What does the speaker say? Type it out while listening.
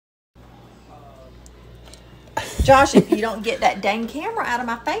Josh, if you don't get that dang camera out of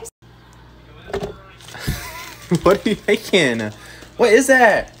my face. What are you making? What is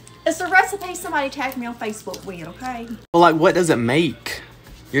that? It's a recipe somebody tagged me on Facebook with, okay? Well, like, what does it make?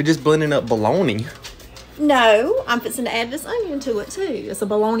 You're just blending up bologna. No, I'm fixing to add this onion to it too. It's a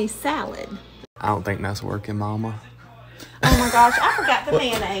bologna salad. I don't think that's working, Mama. Oh my gosh, I forgot the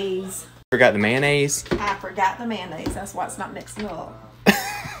mayonnaise. Forgot the mayonnaise? I forgot the mayonnaise. That's why it's not mixing up.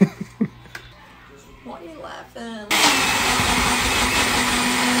 Why are you laughing?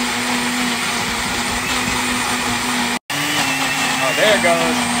 Oh, there it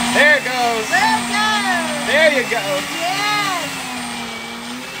goes. There it goes. There it goes. There you go. Yes.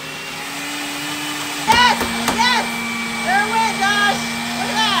 Yes. Yes. There it went, Josh. Look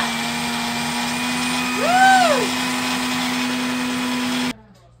at that. Woo.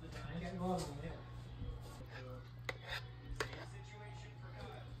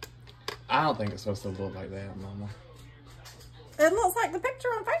 I don't think it's supposed to look like that, Mama. It looks like the picture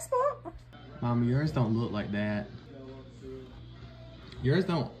on Facebook. Mama, yours don't look like that. Yours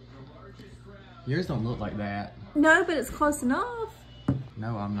don't look like that. No, but it's close enough.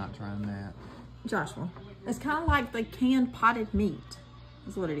 No, I'm not trying that. Joshua, it's kind of like the canned potted meat.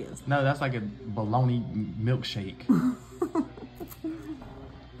 Is what it is. No, that's like a bologna milkshake.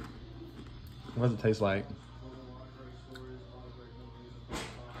 What does it taste like?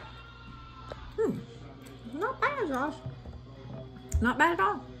 Not bad, Josh. Not bad at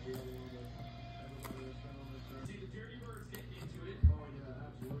all.